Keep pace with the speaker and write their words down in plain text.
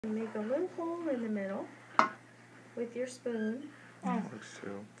Make a little hole in the middle with your spoon. Works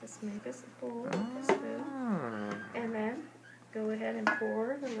too. Just make a hole with the spoon. And then go ahead and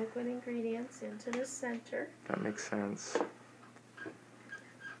pour the liquid ingredients into the center. That makes sense.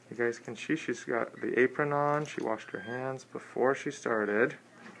 You guys can see she's got the apron on. She washed her hands before she started.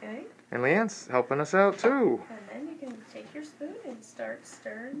 Okay. And Leanne's helping us out too. And then you can take your spoon and start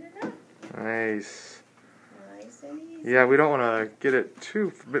stirring it up. Nice. Nice and easy. Yeah, we don't want to get it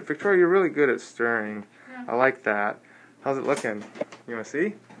too... But Victoria, you're really good at stirring. I like that. How's it looking? You want to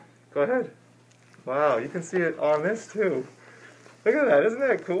see? Go ahead. Wow, you can see it on this too. Look at that. Isn't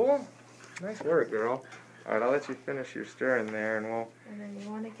that cool? Nice work, girl. Alright, I'll let you finish your stirring there, and we'll... And then you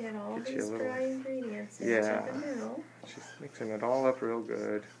want to get all Get these dry ingredients into the middle. She's mixing it all up real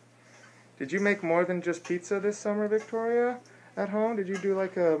good. Did you make more than just pizza this summer, Victoria, at home? Did you do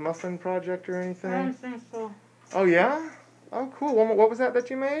like a muffin project or anything? I don't think so. Oh, yeah? Oh, cool. What was that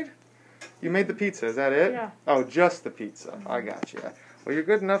you made? You made the pizza, is that it? Yeah. Oh, just the pizza. I got you. Well, you're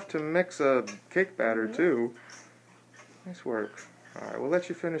good enough to mix a cake batter, too. Nice work. All right, we'll let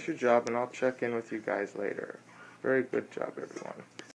you finish your job, and I'll check in with you guys later. Very good job, everyone.